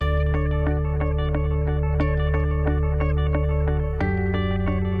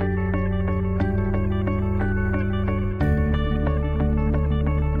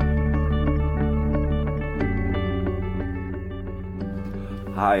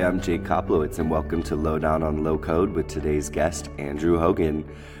Hi, I'm Jake Koplowitz, and welcome to Lowdown on Low Code with today's guest, Andrew Hogan.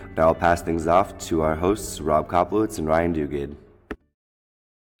 Now I'll pass things off to our hosts, Rob Koplowitz and Ryan Duguid.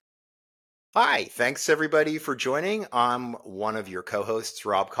 Hi, thanks everybody for joining. I'm one of your co-hosts,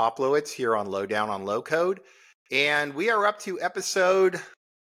 Rob Koplowitz, here on Lowdown on Low Code, and we are up to episode,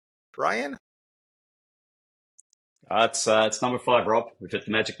 Ryan? It's number 5, Rob. We've hit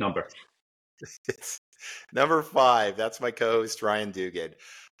the magic number. It's number 5. That's my co-host, Ryan Duguid.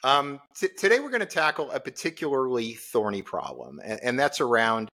 Today we're going to tackle a particularly thorny problem, and that's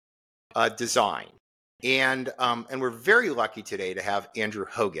around design. And we're very lucky today to have Andrew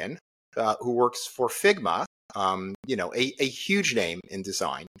Hogan, who works for Figma, a huge name in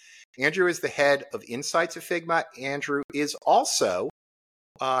design. Andrew is the head of insights at Figma. Andrew is also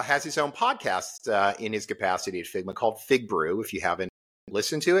has his own podcast in his capacity at Figma called Fig Brew. If you haven't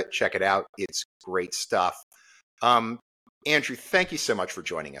listened to it, check it out. It's great stuff. Andrew, thank you so much for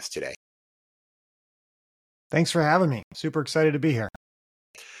joining us today. Thanks for having me. Super excited to be here.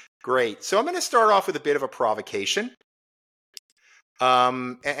 Great. So I'm going to start off with a bit of a provocation.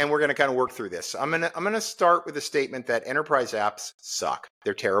 And we're going to kind of work through this. I'm going to start with a statement that enterprise apps suck.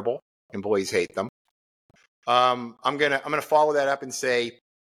 They're terrible. Employees hate them. I'm going to follow that up and say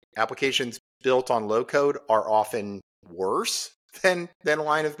applications built on low code are often worse than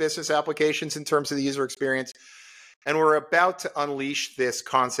line of business applications in terms of the user experience. And we're about to unleash this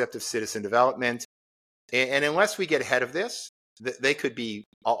concept of citizen development. And unless we get ahead of this, they could be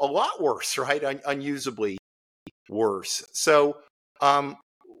a lot worse, right? Unusably worse. So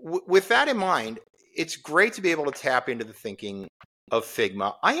with that in mind, it's great to be able to tap into the thinking of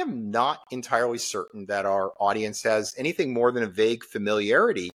Figma. I am not entirely certain that our audience has anything more than a vague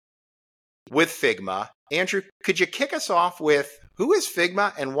familiarity with Figma. Andrew, could you kick us off with who is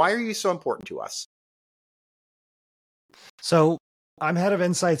Figma and why are you so important to us? So I'm head of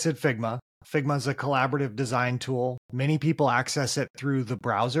insights at Figma. Figma is a collaborative design tool. Many people access it through the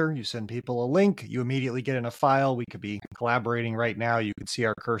browser. You send people a link, you immediately get in a file. We could be collaborating right now. You could see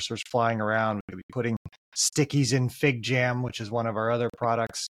our cursors flying around. We could be putting stickies in FigJam, which is one of our other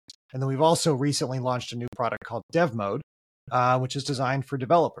products. And then we've also recently launched a new product called Dev Mode, which is designed for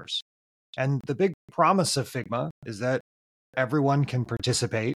developers. And the big promise of Figma is that everyone can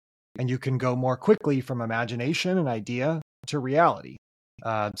participate and you can go more quickly from imagination and idea to reality,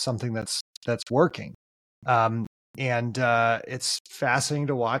 something that's working. And it's fascinating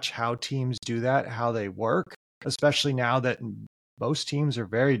to watch how teams do that, how they work, especially now that most teams are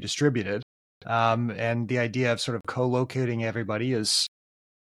very distributed. And the idea of sort of co-locating everybody is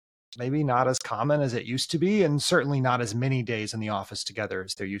maybe not as common as it used to be, and certainly not as many days in the office together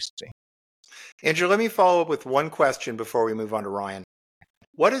as there used to be. Andrew, let me follow up with one question before we move on to Ryan.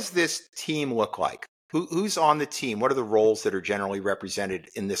 What does this team look like? Who's on the team? What are the roles that are generally represented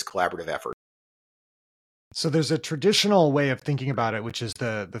in this collaborative effort? So there's a traditional way of thinking about it, which is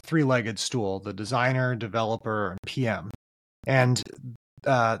the three-legged stool: the designer, developer, and PM. And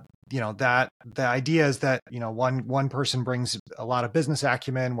that the idea is that one person brings a lot of business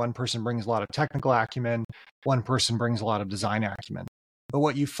acumen, one person brings a lot of technical acumen, one person brings a lot of design acumen. But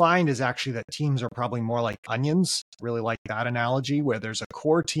what you find is actually that teams are probably more like onions. Really like that analogy, where there's a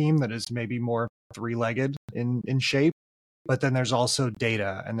core team that is maybe more three-legged in shape, but then there's also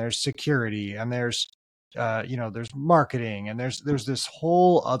data, and there's security, and there's marketing, and there's this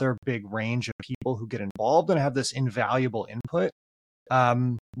whole other big range of people who get involved and have this invaluable input,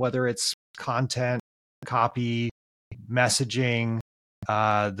 whether it's content, copy, messaging,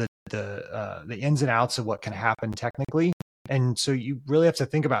 the ins and outs of what can happen technically. And so you really have to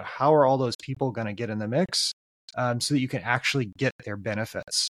think about how are all those people going to get in the mix, so that you can actually get their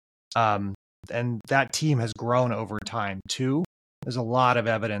benefits. And that team has grown over time too. There's a lot of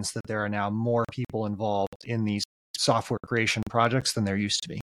evidence that there are now more people involved in these software creation projects than there used to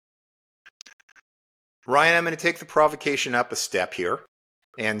be. Ryan, I'm going to take the provocation up a step here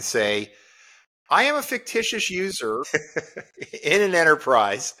and say, I am a fictitious user in an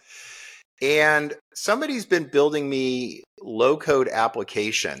enterprise, and somebody's been building me low-code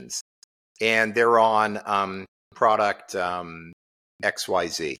applications, and they're on product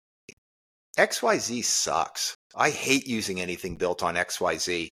XYZ. XYZ sucks. I hate using anything built on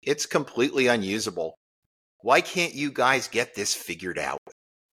XYZ. It's completely unusable. Why can't you guys get this figured out?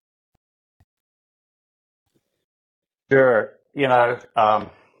 Sure. The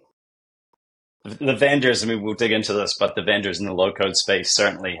vendors, we'll dig into this, but the vendors in the low-code space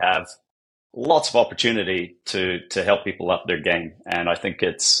certainly have lots of opportunity to help people up their game. And I think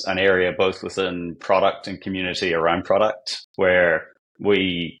it's an area both within product and community around product where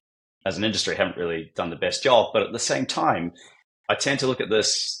we, as an industry, haven't really done the best job. But at the same time, I tend to look at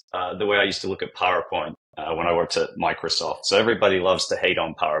this the way I used to look at PowerPoint when I worked at Microsoft. So everybody loves to hate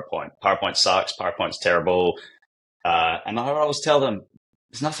on PowerPoint. PowerPoint sucks. PowerPoint's terrible. And I always tell them,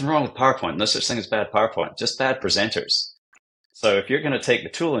 there's nothing wrong with PowerPoint. No such thing as bad PowerPoint, just bad presenters. So if you're going to take the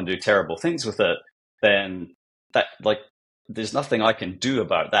tool and do terrible things with it, then there's nothing I can do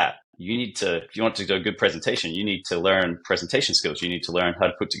about that. You need to, if you want to do a good presentation, you need to learn presentation skills. You need to learn how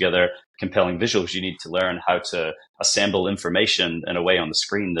to put together compelling visuals. You need to learn how to assemble information in a way on the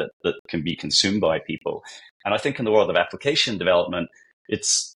screen that can be consumed by people. And I think in the world of application development,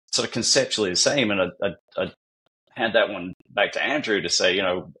 it's sort of conceptually the same. And I hand that one back to Andrew to say,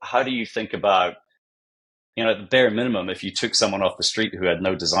 how do you think about, at the bare minimum, if you took someone off the street who had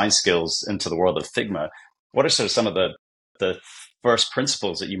no design skills into the world of Figma, what are sort of some of the first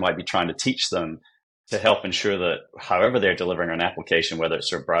principles that you might be trying to teach them to help ensure that however they're delivering an application, whether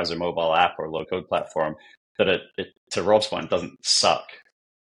it's a browser mobile app or low code platform, that it to Rob's point, doesn't suck?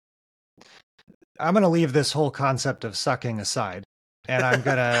 I'm going to leave this whole concept of sucking aside, and I'm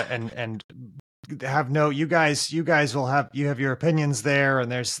going to, and have you guys will have your opinions there,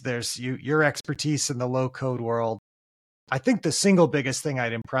 and there's your expertise in the low code world. I think the single biggest thing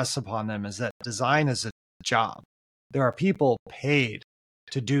I'd impress upon them is that design is a job. There are people paid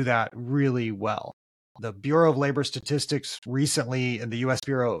to do that really well. The Bureau of Labor Statistics recently, and the U.S.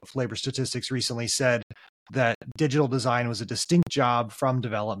 Bureau of Labor Statistics recently said that digital design was a distinct job from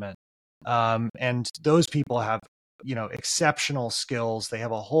development. And those people have, exceptional skills. They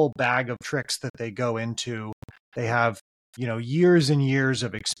have a whole bag of tricks that they go into. They have, years and years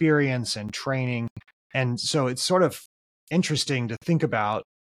of experience and training. And so it's sort of interesting to think about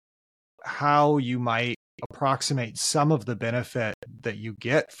how you might approximate some of the benefit that you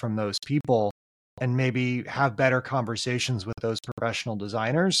get from those people and maybe have better conversations with those professional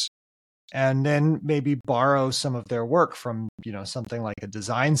designers, and then maybe borrow some of their work from, something like a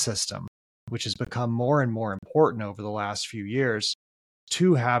design system, which has become more and more important over the last few years,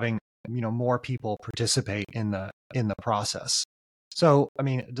 to having, more people participate in the process. So, I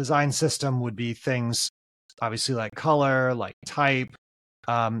mean, a design system would be things obviously like color, like type,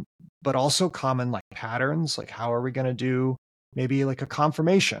 but also common like patterns, like how are we going to do maybe like a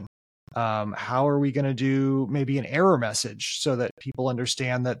confirmation? How are we going to do maybe an error message so that people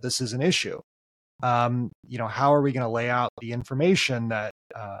understand that this is an issue? How are we going to lay out the information that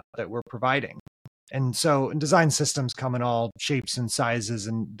we're providing? And so design systems come in all shapes and sizes,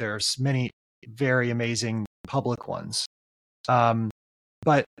 and there's many very amazing public ones.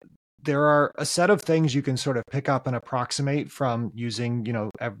 But there are a set of things you can sort of pick up and approximate from using,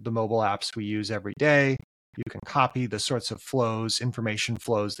 the mobile apps we use every day. You can copy the sorts of flows, information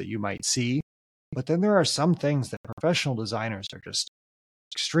flows that you might see. But then there are some things that professional designers are just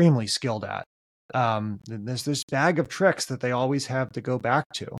extremely skilled at. There's this bag of tricks that they always have to go back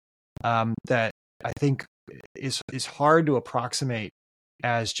to, that I think is hard to approximate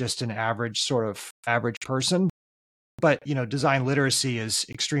as just an average person. But, design literacy is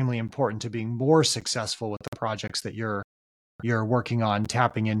extremely important to being more successful with the projects that you're working on,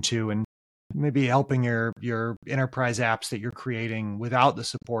 tapping into, and maybe helping your enterprise apps that you're creating without the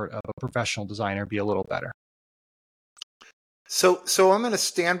support of a professional designer be a little better. So I'm going to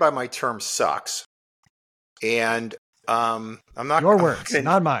stand by my term sucks. And I'm not your words,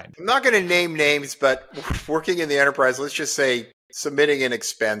 not mine. I'm not going to name names, but working in the enterprise, let's just say submitting an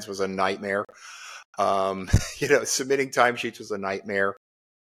expense was a nightmare. Submitting timesheets was a nightmare.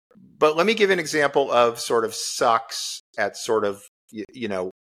 But let me give an example of sort of sucks at sort of,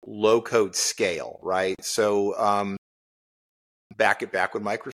 low code scale, right? So back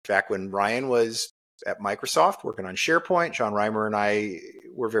when Ryan was at Microsoft working on SharePoint, John Reimer and I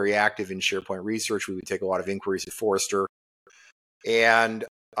were very active in SharePoint research. We would take a lot of inquiries at Forrester. And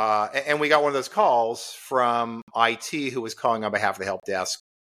we got one of those calls from IT who was calling on behalf of the help desk.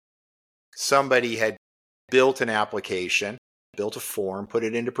 Somebody had built an application, built a form, put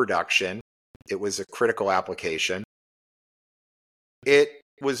it into production. It was a critical application. It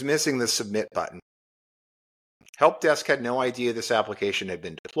was missing the submit button. Help desk had no idea this application had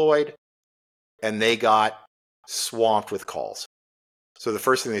been deployed, and they got swamped with calls. So the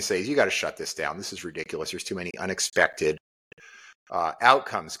first thing they say is, you got to shut this down. This is ridiculous. There's too many unexpected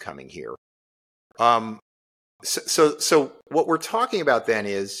outcomes coming here. So what we're talking about then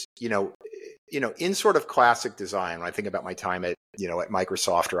is, in sort of classic design, when I think about my time at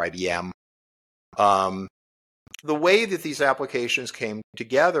Microsoft or IBM, the way that these applications came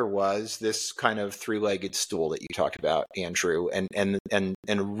together was this kind of three-legged stool that you talked about, Andrew, and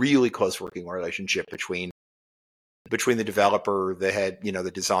a really close working relationship between the developer, the head,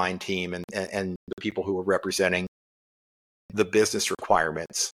 the design team, and the people who were representing the business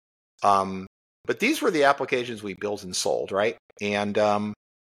requirements. But these were the applications we built and sold, right? And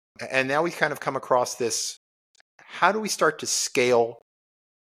now we kind of come across this, how do we start to scale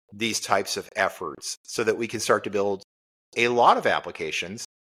these types of efforts so that we can start to build a lot of applications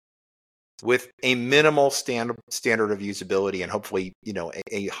with a minimal standard of usability and hopefully,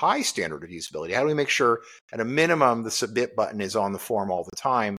 a high standard of usability? How do we make sure at a minimum the submit button is on the form all the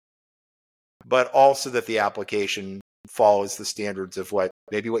time, but also that the application follows the standards of what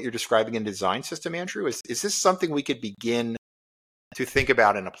you're describing in design system, Andrew? Is this something we could begin to think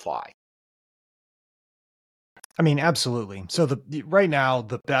about and apply? I mean, absolutely. So right now,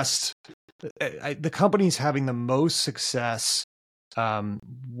 the companies having the most success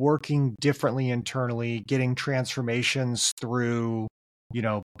working differently internally, getting transformations through,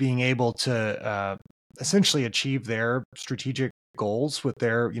 being able to essentially achieve their strategic goals with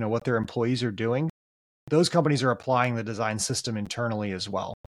their, what their employees are doing. Those companies are applying the design system internally as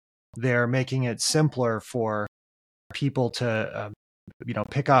well. They're making it simpler for people to,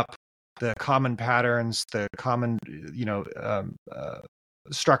 pick up the common patterns, the common,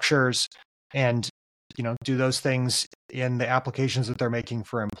 structures, and, do those things in the applications that they're making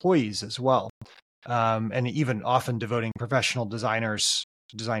for employees as well. And even often devoting professional designers,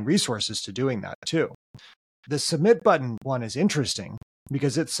 design resources to doing that too. The submit button one is interesting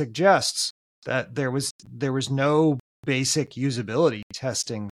because it suggests that there was no basic usability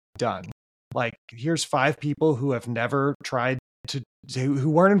testing done. Like, here's 5 people who have never tried who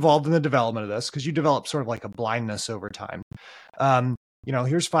weren't involved in the development of this, because you develop sort of like a blindness over time.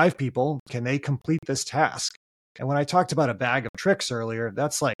 Here's 5 people. Can they complete this task? And when I talked about a bag of tricks earlier,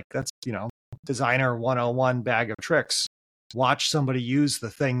 that's designer 101 bag of tricks. Watch somebody use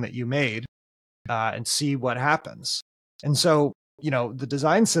the thing that you made and see what happens. And so, the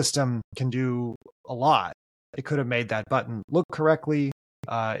design system can do a lot. It could have made that button look correctly.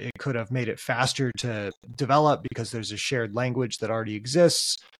 It could have made it faster to develop because there's a shared language that already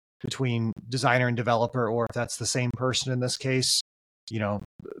exists between designer and developer, or if that's the same person in this case,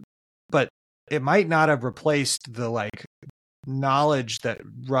 but it might not have replaced the knowledge that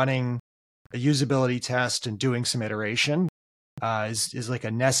running a usability test and doing some iteration is like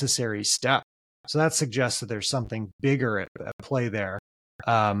a necessary step. So that suggests that there's something bigger at play there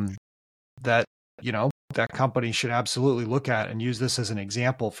that that company should absolutely look at and use this as an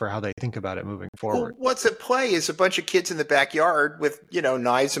example for how they think about it moving forward. Well, what's at play is a bunch of kids in the backyard with,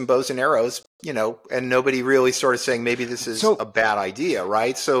 knives and bows and arrows, and nobody really sort of saying maybe this is a bad idea,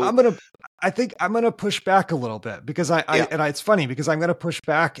 right? So I think I'm going to push back a little bit because it's funny because I'm going to push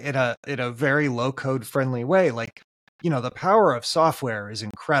back in a very low code friendly way. The power of software is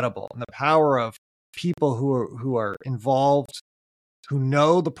incredible, and the power of people who are involved, who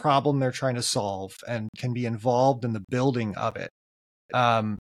know the problem they're trying to solve and can be involved in the building of it,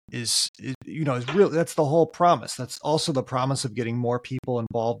 is really, that's the whole promise. That's also the promise of getting more people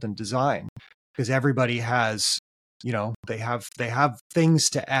involved in design, because everybody has, they have things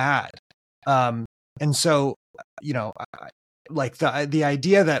to add. And so, the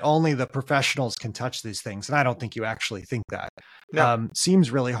idea that only the professionals can touch these things, and I don't think you actually think that,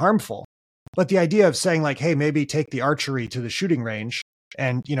 seems really harmful. But the idea of saying hey, maybe take the archery to the shooting range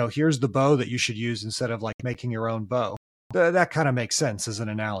and, here's the bow that you should use instead of making your own bow. That kind of makes sense as an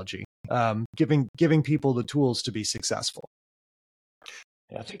analogy, giving people the tools to be successful.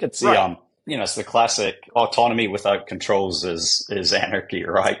 Yeah, I think it's it's the classic autonomy without controls is anarchy,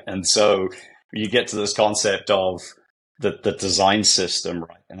 right? And so you get to this concept of the design system,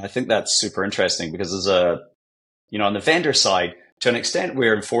 right? And I think that's super interesting because on the vendor side, to an extent,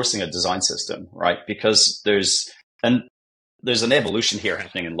 we're enforcing a design system, right? Because there's an evolution here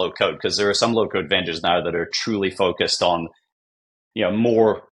happening in low code, because there are some low code vendors now that are truly focused on,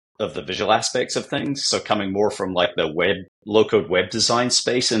 more of the visual aspects of things. So coming more from the low code web design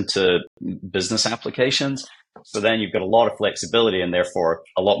space into business applications. So then you've got a lot of flexibility and therefore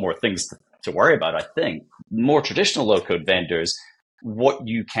a lot more things to worry about. I think more traditional low code vendors, what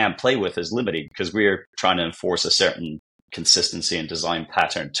you can play with is limited because we're trying to enforce a certain consistency and design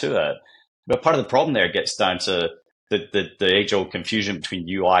pattern to it. But part of the problem there gets down to the age-old confusion between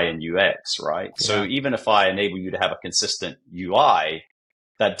UI and UX, right? Yeah. So even if I enable you to have a consistent UI,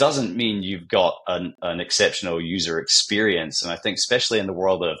 that doesn't mean you've got an exceptional user experience. And I think especially in the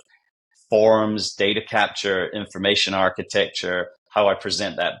world of forms, data capture, information architecture, how I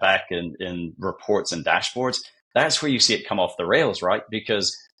present that back in reports and dashboards, that's where you see it come off the rails, right?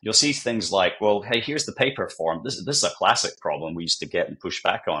 Because you'll see things like, well, hey, here's the paper form. This is a classic problem we used to get and push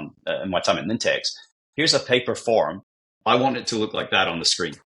back on in my time at Nintex. Here's a paper form. I want it to look like that on the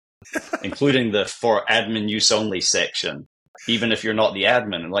screen, including the for admin use only section. even if you're not the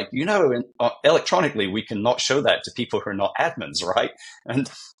admin. And like, electronically, we cannot show that to people who are not admins, right?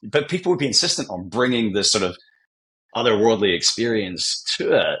 But people would be insistent on bringing this sort of otherworldly experience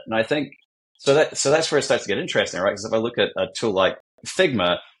to it. And I think, so that's where it starts to get interesting, right? Because if I look at a tool like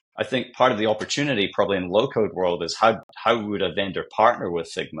Figma, I think part of the opportunity probably in low code world is how would a vendor partner with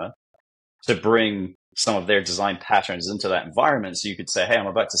Figma to bring some of their design patterns into that environment. So you could say, hey, I'm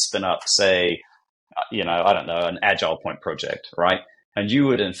about to spin up, say, I don't know, an agile point project, right? And you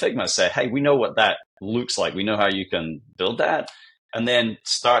would in Figma say, hey, we know what that looks like. We know how you can build that. And then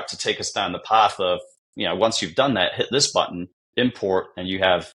start to take us down the path of, once you've done that, hit this button, import, and you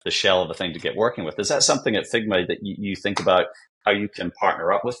have the shell of the thing to get working with. Is that something at Figma that you think about how you can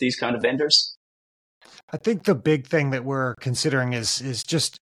partner up with these kind of vendors? I think the big thing that we're considering is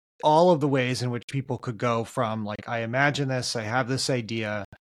just all of the ways in which people could go from like, I imagine this, I have this idea,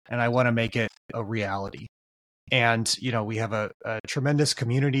 and I want to make it a reality. And, we have a tremendous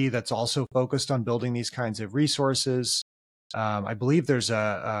community that's also focused on building these kinds of resources. I believe there's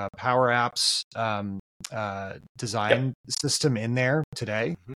a Power Apps design system in there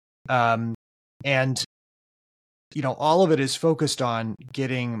today. And all of it is focused on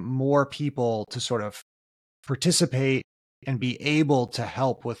getting more people to sort of participate and be able to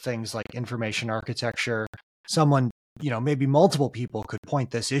help with things like information architecture. Someone, maybe multiple people could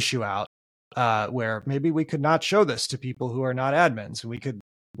point this issue out, where maybe we could not show this to people who are not admins, and we could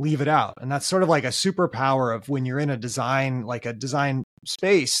leave it out. And that's sort of like a superpower of when you're in a design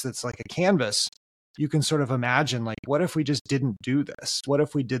space that's like a canvas, you can sort of imagine, like, what if we just didn't do this? What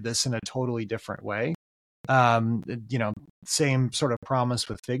if we did this in a totally different way? Same sort of promise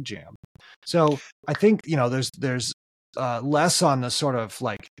with FigJam. So I think, there's less on the sort of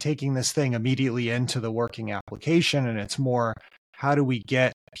like taking this thing immediately into the working application. And it's more, how do we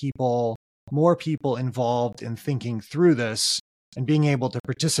get more people involved in thinking through this and being able to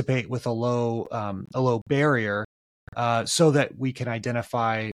participate with a low barrier, so that we can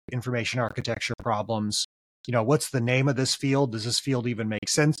identify information architecture problems. What's the name of this field? Does this field even make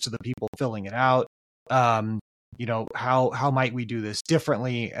sense to the people filling it out? How might we do this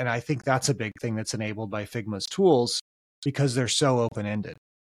differently? And I think that's a big thing that's enabled by Figma's tools, because they're so open-ended.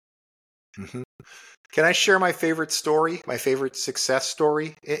 Mm-hmm. Can I share my favorite story, my favorite success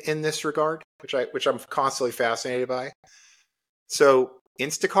story in this regard, which I'm constantly fascinated by? So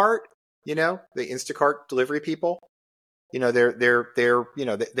Instacart, the Instacart delivery people, they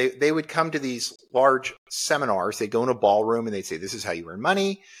would come to these large seminars. They'd go in a ballroom and they'd say, this is how you earn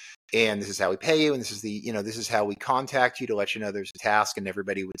money, and this is how we pay you, and this is how we contact you to let you know there's a task. And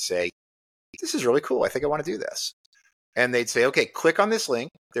everybody would say, this is really cool. I think I want to do this. And they'd say, okay, click on this link.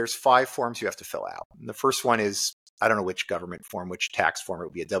 There's 5 forms you have to fill out. And the first one is, I don't know which government form, which tax form. It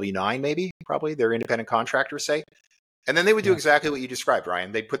would be a W-9, maybe, probably. They're independent contractors, say. And then they would do exactly what you described,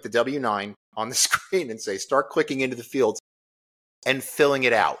 Ryan. They'd put the W-9 on the screen and say, start clicking into the fields and filling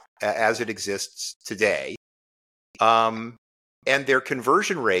it out as it exists today. And their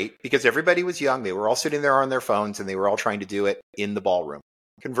conversion rate, because everybody was young, they were all sitting there on their phones and they were all trying to do it in the ballroom.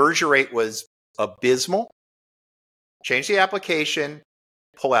 Conversion rate was abysmal. Change the application,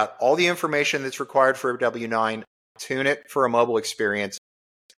 pull out all the information that's required for a W-9, tune it for a mobile experience,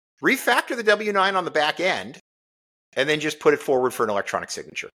 refactor the W-9 on the back end, and then just put it forward for an electronic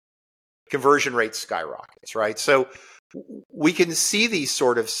signature. Conversion rate skyrockets, right? So we can see these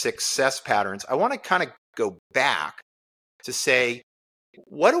sort of success patterns. I want to kind of go back to say,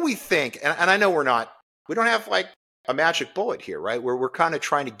 what do we think? And I know we don't have like a magic bullet here, right? We're kind of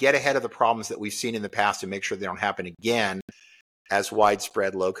trying to get ahead of the problems that we've seen in the past and make sure they don't happen again as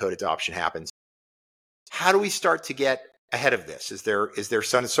widespread low-code adoption happens. How do we start to get ahead of this? Is there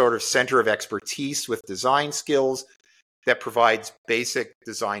some sort of center of expertise with design skills that provides basic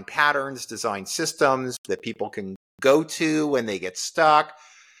design patterns, design systems that people can go to when they get stuck?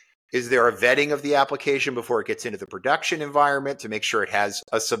 Is there a vetting of the application before it gets into the production environment to make sure it has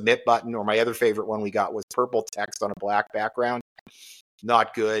a submit button? Or my other favorite one we got was purple text on a black background.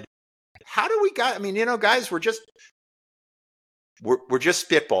 Not good. How do we guys, we're just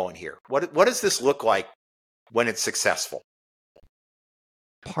spitballing here. What does this look like when it's successful?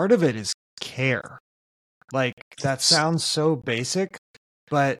 Part of it is care. Like, that sounds so basic,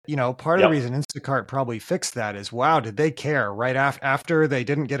 but part of the reason Instacart probably fixed that is, wow, did they care right after they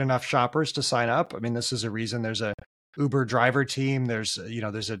didn't get enough shoppers to sign up? I mean, this is a reason there's a Uber driver team. There's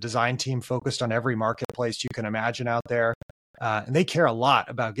a design team focused on every marketplace you can imagine out there. And they care a lot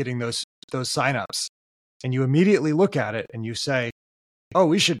about getting those signups. And you immediately look at it and you say, oh,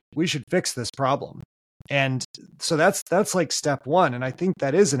 we should fix this problem. And so that's like step one. And I think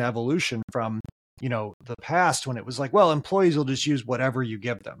that is an evolution from the past when it was like, well, employees will just use whatever you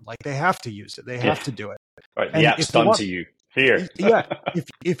give them. Like they have to use it. They have to do it. Right. And The app's done to you here. Yeah.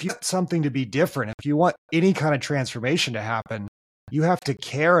 If you want something to be different, if you want any kind of transformation to happen, you have to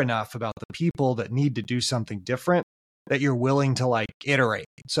care enough about the people that need to do something different that you're willing to like iterate.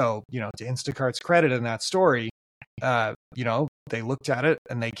 So, to Instacart's credit in that story, they looked at it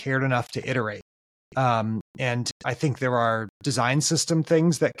and they cared enough to iterate. And I think there are design system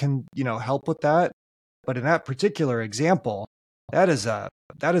things that can, help with that. But in that particular example, that is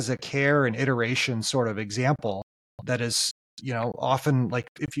a care and iteration sort of example that is, often like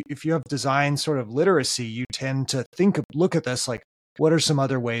if you have design sort of literacy, you tend to look at this like, what are some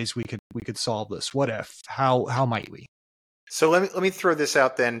other ways we could solve this? What if? How might we? So let me throw this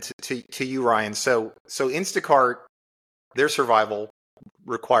out then to you, Ryan. So Instacart, their survival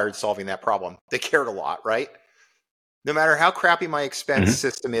required solving that problem. They cared a lot, right? No matter how crappy my expense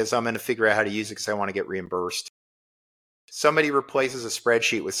system is, I'm going to figure out how to use it because I want to get reimbursed. Somebody replaces a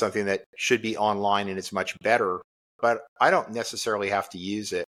spreadsheet with something that should be online and it's much better, but I don't necessarily have to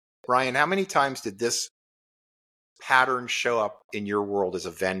use it. Ryan, how many times did this pattern show up in your world as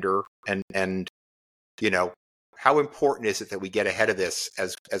a vendor? And how important is it that we get ahead of this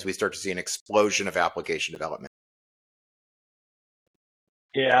as we start to see an explosion of application development?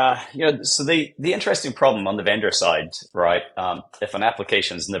 Yeah, so the interesting problem on the vendor side, right? If an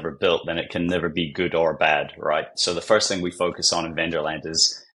application is never built, then it can never be good or bad, right? So the first thing we focus on in vendor land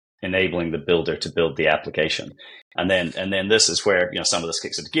is enabling the builder to build the application. And then this is where, some of this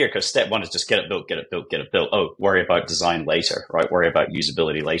kicks into gear, because step one is just get it built, get it built, get it built. Oh, worry about design later, right? Worry about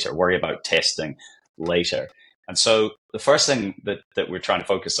usability later, worry about testing later. And so the first thing that we're trying to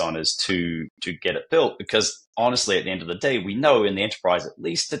focus on is to get it built, because honestly, at the end of the day, we know in the enterprise, at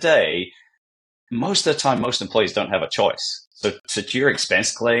least today, most of the time, most employees don't have a choice. So to your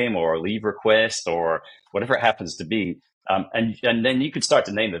expense claim or leave request or whatever it happens to be, and then you could start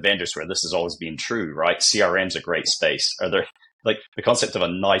to name the vendors where this has always been true, right? CRM's a great space. Are there like the concept of a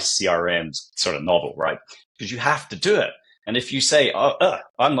nice CRM's sort of novel, right? Because you have to do it. And if you say,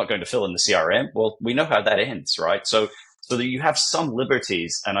 I'm not going to fill in the CRM, well, we know how that ends, right? So that you have some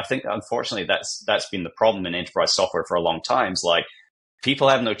liberties. And I think, unfortunately, that's been the problem in enterprise software for a long time. It's like people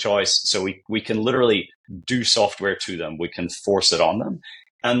have no choice. So we can literally do software to them. We can force it on them.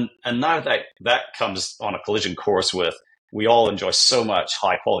 And now that comes on a collision course with, we all enjoy so much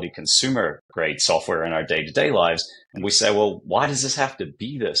high quality consumer grade software in our day-to-day lives. And we say, well, why does this have to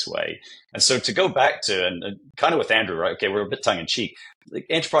be this way? And so to go back to, and kind of with Andrew, right? Okay, we're a bit tongue in cheek. Like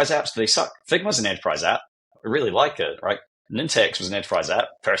enterprise apps, they suck. Figma's an enterprise app. I really like it, right? Nintex was an enterprise app,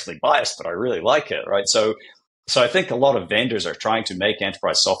 personally biased, but I really like it, right? So I think a lot of vendors are trying to make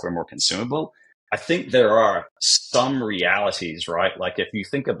enterprise software more consumable. I think there are some realities, right? Like if you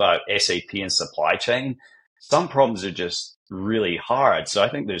think about SAP and supply chain, some problems are just really hard. So I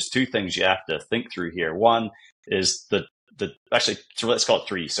think there's two things you have to think through here. One is actually, let's call it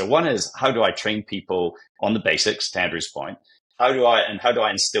three. So one is, how do I train people on the basics, to Andrew's point? How do I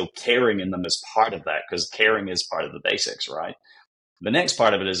instill caring in them as part of that? Because caring is part of the basics, right? The next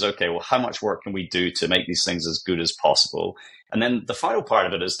part of it is, okay, well, how much work can we do to make these things as good as possible? And then the final part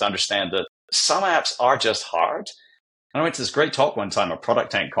of it is to understand that some apps are just hard. I went to this great talk one time, a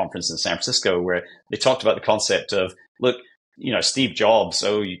Product Tank conference in San Francisco, where they talked about the concept of, look, Steve Jobs,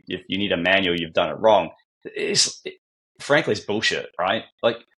 if you need a manual, you've done it wrong. Frankly, it's bullshit, right?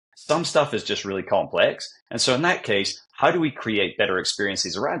 Like some stuff is just really complex. And so in that case, how do we create better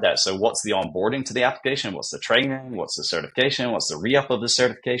experiences around that? So what's the onboarding to the application? What's the training? What's the certification? What's the re-up of the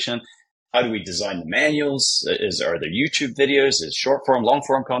certification? How do we design the manuals? Are there YouTube videos? Is short form, long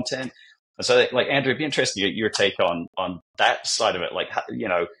form content? So, like Andrew, it'd be interesting your take on that side of it. Like,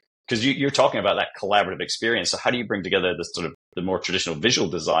 because you're talking about that collaborative experience. So, how do you bring together the sort of the more traditional visual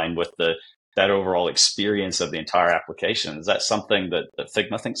design with that overall experience of the entire application? Is that something that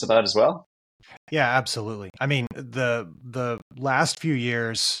Figma thinks about as well? Yeah, absolutely. I mean, the last few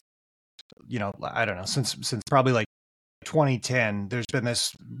years, I don't know, since probably like 2010, there's been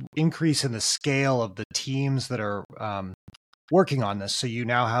this increase in the scale of the teams that are working on this. So you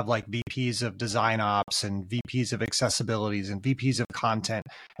now have like VPs of design ops and VPs of accessibilities and VPs of content.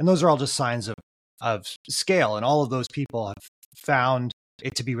 And those are all just signs of scale. And all of those people have found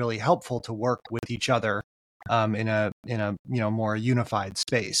it to be really helpful to work with each other in a more unified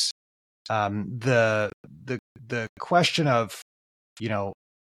space. The question of,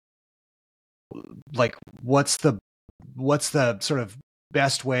 like what's the sort of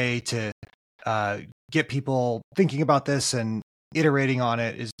best way to get people thinking about this and iterating on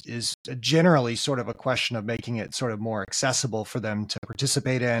it is generally sort of a question of making it sort of more accessible for them to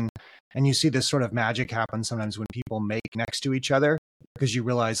participate in. And you see this sort of magic happen sometimes when people make next to each other, because you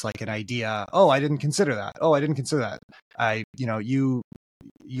realize like an idea, oh, I didn't consider that. Oh, I didn't consider that.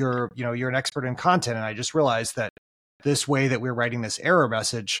 You're an expert in content, and I just realized that this way that we're writing this error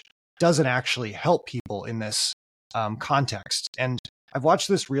message doesn't actually help people in this context. And I've watched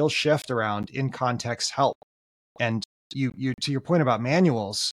this real shift around in context help. And you to your point about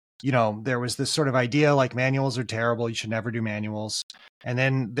manuals, there was this sort of idea like manuals are terrible, you should never do manuals. And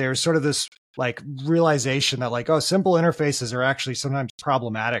then there's sort of this like realization that like, oh, simple interfaces are actually sometimes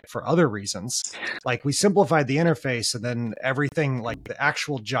problematic for other reasons. Like we simplified the interface, and then everything like the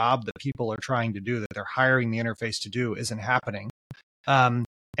actual job that people are trying to do, that they're hiring the interface to do, isn't happening. And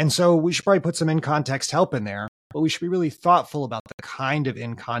so we should probably put some in-context help in there, but we should be really thoughtful about the kind of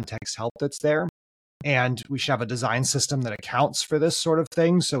in-context help that's there. And we should have a design system that accounts for this sort of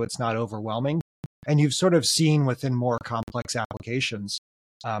thing so it's not overwhelming. And you've sort of seen within more complex applications,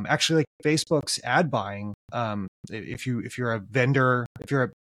 actually like Facebook's ad buying, if you're a vendor, if you're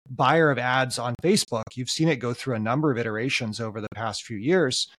a buyer of ads on Facebook, you've seen it go through a number of iterations over the past few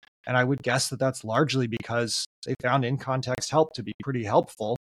years. And I would guess that that's largely because they found in-context help to be pretty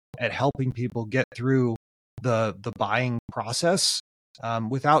helpful at helping people get through the buying process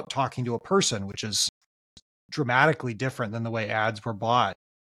without talking to a person, which is dramatically different than the way ads were bought,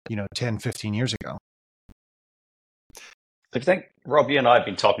 10, 15 years ago. I think, Rob, you and I have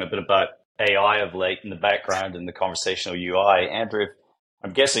been talking a bit about AI of late in the background and the conversational UI. Andrew,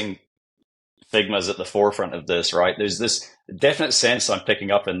 I'm guessing Figma's at the forefront of this, right? There's this definite sense I'm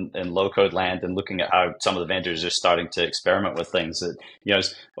picking up in low-code land and looking at how some of the vendors are starting to experiment with things that,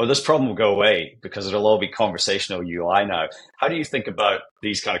 this problem will go away because it'll all be conversational UI now. How do you think about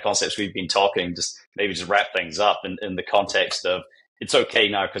these kind of concepts we've been talking, just wrap things up in the context of it's okay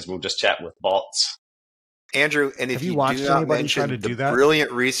now because we'll just chat with bots? Andrew, and if you do not mention the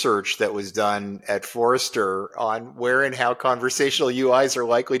brilliant research that was done at Forrester on where and how conversational UIs are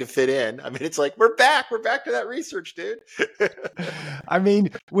likely to fit in, I mean, it's like, we're back to that research, dude. I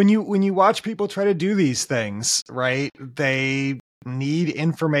mean, when you watch people try to do these things, right, they need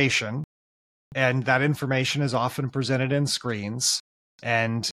information, and that information is often presented in screens,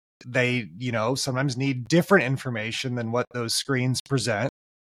 and they, sometimes need different information than what those screens present.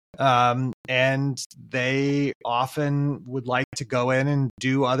 And they often would like to go in and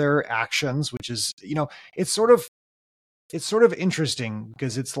do other actions, which is, it's sort of interesting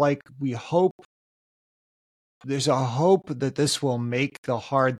because it's like there's a hope that this will make the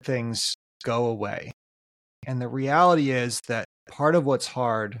hard things go away. And the reality is that part of what's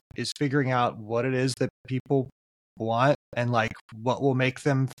hard is figuring out what it is that people want and like what will make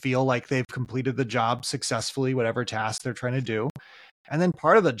them feel like they've completed the job successfully, whatever task they're trying to do. And then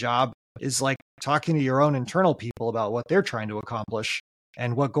part of the job is like talking to your own internal people about what they're trying to accomplish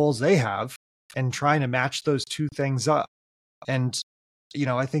and what goals they have and trying to match those two things up. And,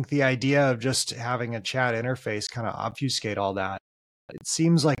 I think the idea of just having a chat interface kind of obfuscate all that. It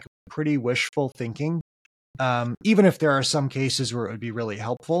seems like pretty wishful thinking, even if there are some cases where it would be really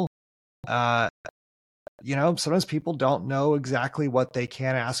helpful. Sometimes people don't know exactly what they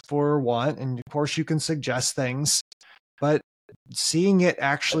can ask for or want. And of course you can suggest things, but seeing it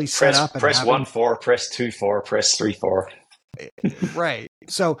actually set up and press 1-4, press 2-4, press 3-4. Right.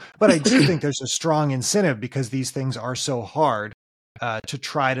 So, but I do think there's a strong incentive because these things are so hard to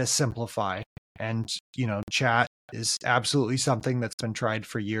try to simplify. And, chat is absolutely something that's been tried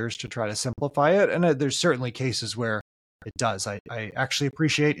for years to try to simplify it. And there's certainly cases where it does. I actually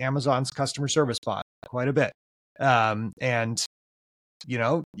appreciate Amazon's customer service bot quite a bit. And,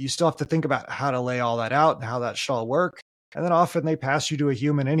 you still have to think about how to lay all that out and how that should all work. And then often they pass you to a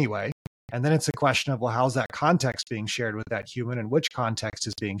human anyway. And then it's a question of, well, how's that context being shared with that human and which context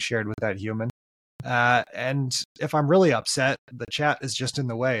is being shared with that human? And if I'm really upset, the chat is just in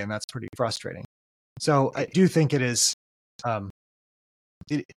the way, and that's pretty frustrating. So I do think it is not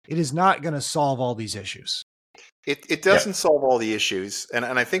going to solve all these issues. It doesn't solve all the issues. And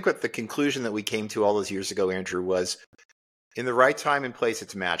I think what the conclusion that we came to all those years ago, Andrew, was in the right time and place,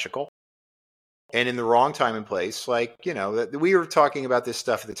 it's magical. And in the wrong time and place, like, we were talking about this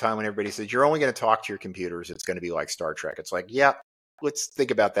stuff at the time when everybody said, you're only going to talk to your computers. It's going to be like Star Trek. It's like, yeah, let's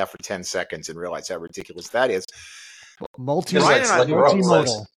think about that for 10 seconds and realize how ridiculous that is.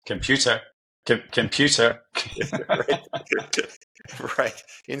 Multimodal. Computer. Right.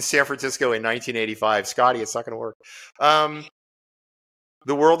 In San Francisco in 1985. Scotty, it's not going to work.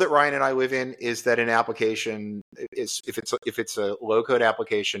 The world that Ryan and I live in is that an application is, if it's a low code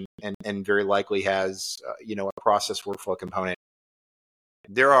application and very likely has a process workflow component,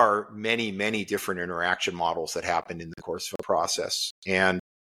 there are many, many different interaction models that happen in the course of a process. And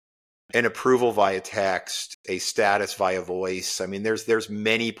an approval via text, a status via voice. I mean, there's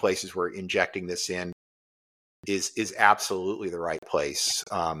many places where injecting this in is absolutely the right place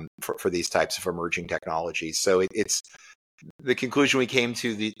for these types of emerging technologies. So it's the conclusion we came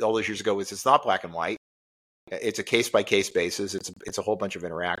to all those years ago is it's not black and white. It's a case by case basis. It's a whole bunch of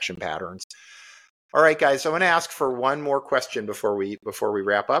interaction patterns. All right, guys, I'm going to ask for one more question before we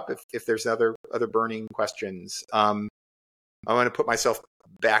wrap up. If there's other burning questions, I'm going to put myself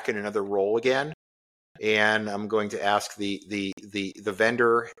back in another role again, and I'm going to ask the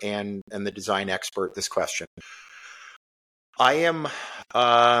vendor and the design expert this question. I'm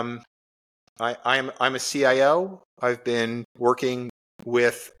a CIO. I've been working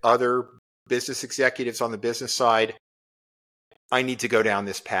with other business executives on the business side. I need to go down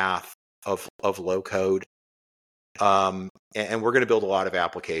this path of low code, and we're going to build a lot of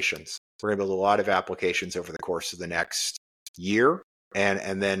applications. We're going to build a lot of applications over the course of the next year,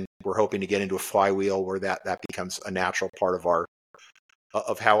 and then we're hoping to get into a flywheel where that becomes a natural part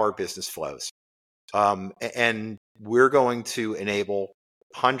of how our business flows. And we're going to enable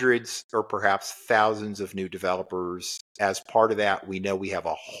hundreds or perhaps thousands of new developers. As part of that, we know we have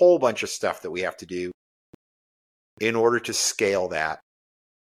a whole bunch of stuff that we have to do in order to scale that.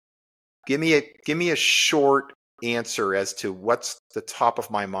 Give me a short answer as to what's the top of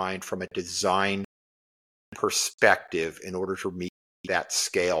my mind from a design perspective in order to meet that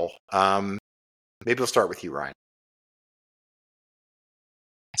scale. Maybe we'll start with you, Ryan.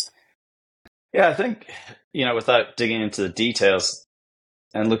 Yeah, I think, without digging into the details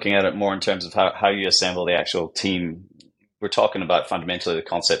and looking at it more in terms of how you assemble the actual team, we're talking about fundamentally the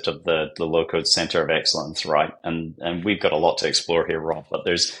concept of the low-code center of excellence, right? And we've got a lot to explore here, Rob, but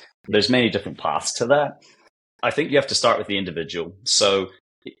there's many different paths to that. I think you have to start with the individual. So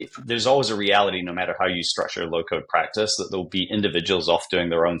there's always a reality, no matter how you structure low-code practice, that there'll be individuals off doing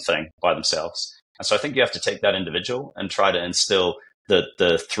their own thing by themselves. And so I think you have to take that individual and try to instill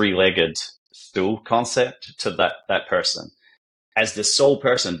the three-legged stool concept to that person. As the sole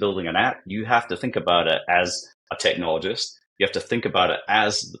person building an app, you have to think about it as a technologist. You have to think about it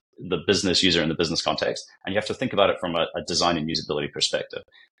as the business user in the business context, and you have to think about it from a design and usability perspective.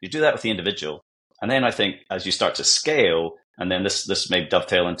 You do that with the individual. And then I think as you start to scale, and then this may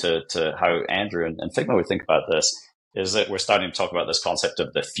dovetail into how Andrew and Figma would think about this, is that we're starting to talk about this concept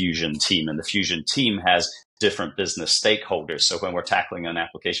of the fusion team. And the fusion team has different business stakeholders. So when we're tackling an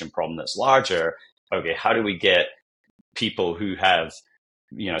application problem that's larger, okay, how do we get people who have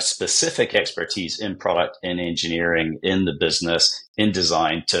specific expertise in product, in engineering, in the business, in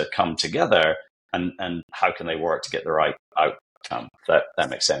design to come together, and how can they work to get the right outcome? That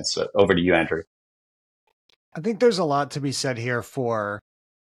makes sense. So over to you, Andrew. I think there's a lot to be said here for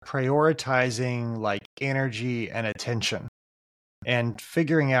prioritizing like energy and attention and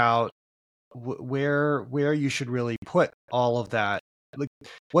figuring out where you should really put all of that. Like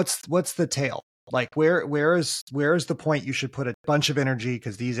what's the tail? Like where is the point you should put a bunch of energy,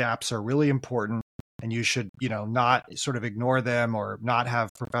 because these apps are really important and you should, not sort of ignore them or not have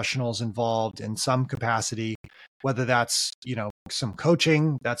professionals involved in some capacity, whether that's, some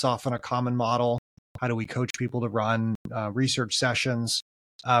coaching. That's often a common model. How do we coach people to run research sessions?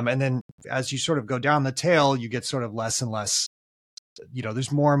 And then as you sort of go down the tail, you get sort of less and less,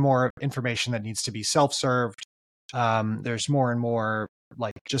 there's more and more information that needs to be self-served. There's more and more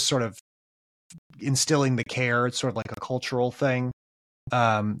like just sort of instilling the care. It's sort of like a cultural thing,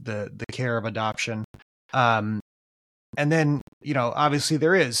 the care of adoption. And then, obviously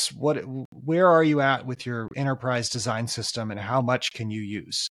there is where are you at with your enterprise design system, and how much can you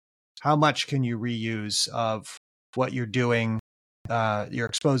use? How much can you reuse of what you're doing? You're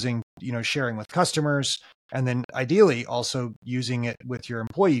exposing, sharing with customers, and then ideally also using it with your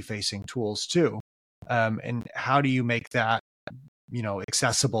employee facing tools too. And how do you make that,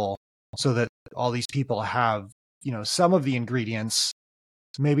 accessible so that all these people have, some of the ingredients,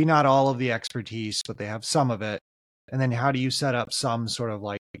 maybe not all of the expertise, but they have some of it. And then how do you set up some sort of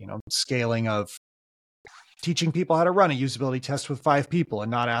like, scaling of teaching people how to run a usability test with 5 people and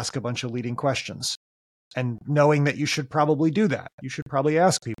not ask a bunch of leading questions, and knowing that you should probably do that. You should probably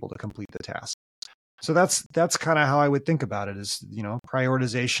ask people to complete the task. So that's kind of how I would think about it, is,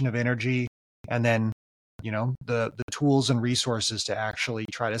 prioritization of energy, and then, the tools and resources to actually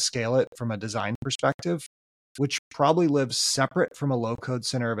try to scale it from a design perspective, which probably lives separate from a low code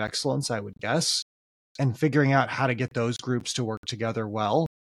center of excellence, I would guess. And figuring out how to get those groups to work together well,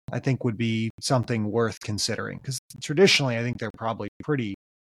 I think would be something worth considering, because traditionally I think they're probably pretty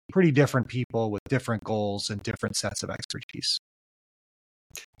different people with different goals and different sets of expertise.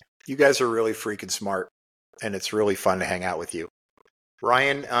 You guys are really freaking smart, and it's really fun to hang out with you.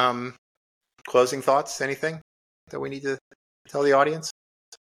 Ryan, Closing thoughts? Anything that we need to tell the audience?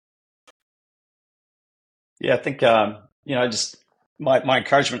 Yeah, I think just my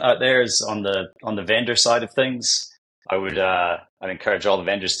encouragement out there is on the vendor side of things. I'd encourage all the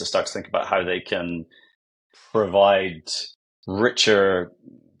vendors to start to think about how they can provide richer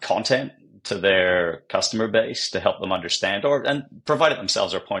content to their customer base to help them understand and provide it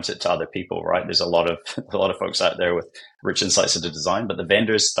themselves or point it to other people, right? There's a lot of folks out there with rich insights into design, but the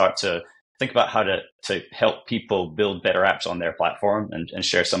vendors start to think about how to help people build better apps on their platform and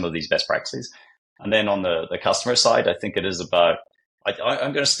share some of these best practices. And then on the customer side, I think it is about,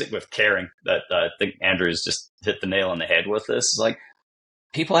 I'm going to stick with caring. That I think Andrew has just hit the nail on the head with this. Like,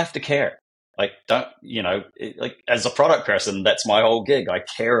 people have to care. Like, as a product person, that's my whole gig. I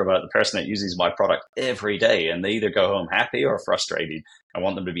care about the person that uses my product every day, and they either go home happy or frustrated. I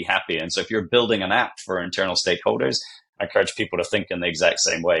want them to be happy. And so if you're building an app for internal stakeholders, I encourage people to think in the exact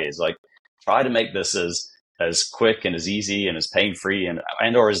same way. Is like, try to make this as quick and as easy and as pain-free and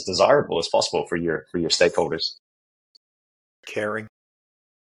or as desirable as possible for your stakeholders. Caring.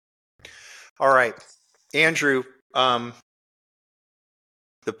 All right, Andrew.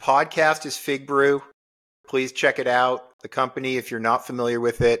 The podcast is Fig Brew. Please check it out. The company, if you're not familiar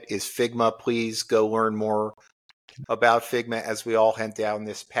with it, is Figma. Please go learn more about Figma as we all head down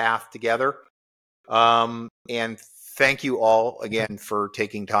this path together. And thank you all again for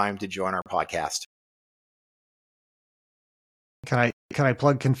taking time to join our podcast. Can I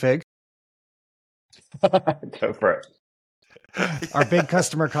plug Config? Go for it. Our big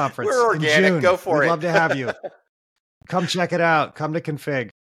customer conference. We're organic. In June. Go for it. We'd love to have you. Come check it out. Come to Config.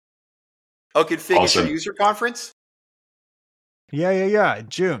 Oh, Config Awesome. is your user conference? Yeah.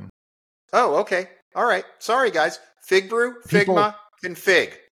 June. Oh, okay. All right. Sorry, guys. Fig Brew, Figma,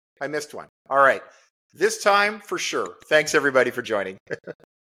 Config. I missed one. All right. This time for sure. Thanks, everybody, for joining.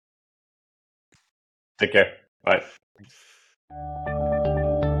 Take care. Bye.